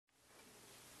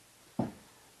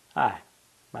Hi,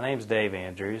 my name is Dave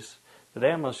Andrews.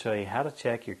 Today I'm going to show you how to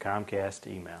check your Comcast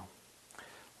email.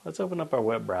 Let's open up our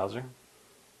web browser.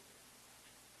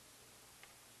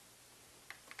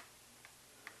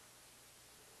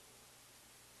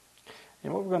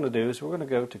 And what we're going to do is we're going to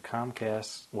go to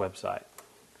Comcast's website.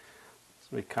 This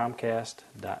will be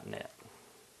comcast.net.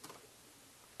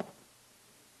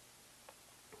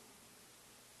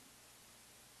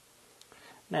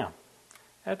 Now,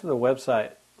 after the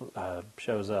website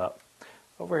shows up,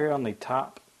 over here on the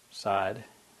top side,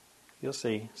 you'll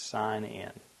see Sign In.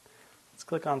 Let's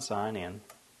click on Sign In.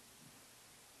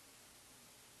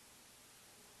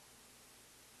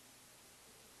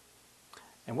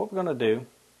 And what we're going to do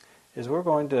is we're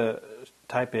going to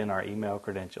type in our email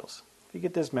credentials. If you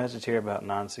get this message here about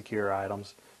non-secure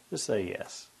items, just say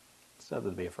yes. It's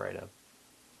nothing to be afraid of.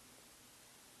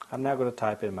 I'm now going to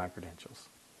type in my credentials.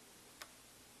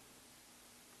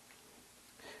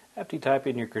 After you type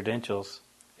in your credentials,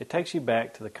 it takes you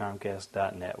back to the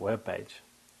Comcast.net webpage.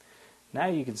 Now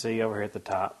you can see over here at the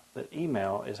top that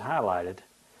email is highlighted.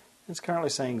 It's currently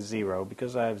saying 0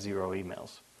 because I have 0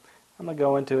 emails. I'm going to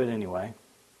go into it anyway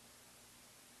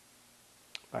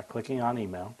by clicking on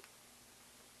email.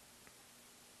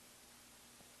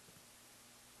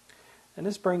 And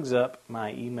this brings up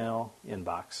my email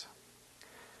inbox.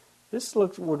 This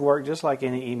would work just like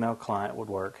any email client would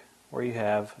work, where you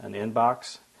have an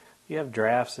inbox. You have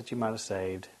drafts that you might have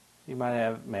saved. You might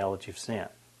have mail that you've sent.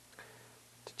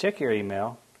 To check your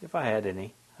email, if I had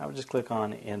any, I would just click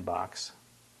on Inbox.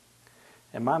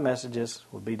 And my messages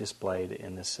would be displayed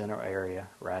in the center area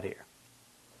right here.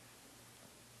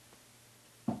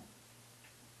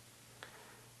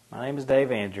 My name is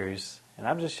Dave Andrews, and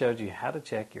I've just showed you how to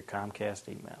check your Comcast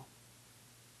email.